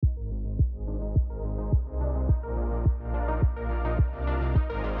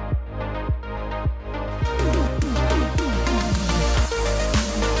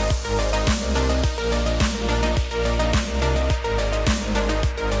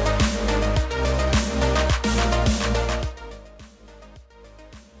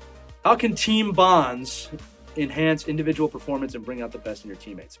How can team bonds enhance individual performance and bring out the best in your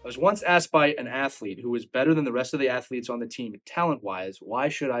teammates? I was once asked by an athlete who was better than the rest of the athletes on the team, talent-wise, why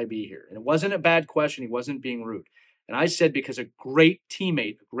should I be here? And it wasn't a bad question. He wasn't being rude. And I said, because a great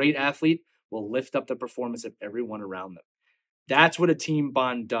teammate, a great athlete will lift up the performance of everyone around them. That's what a team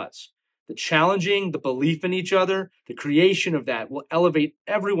bond does. The challenging, the belief in each other, the creation of that will elevate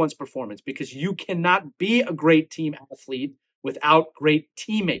everyone's performance, because you cannot be a great team athlete without great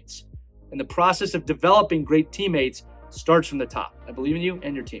teammates. And the process of developing great teammates starts from the top. I believe in you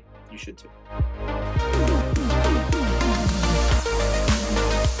and your team. You should too.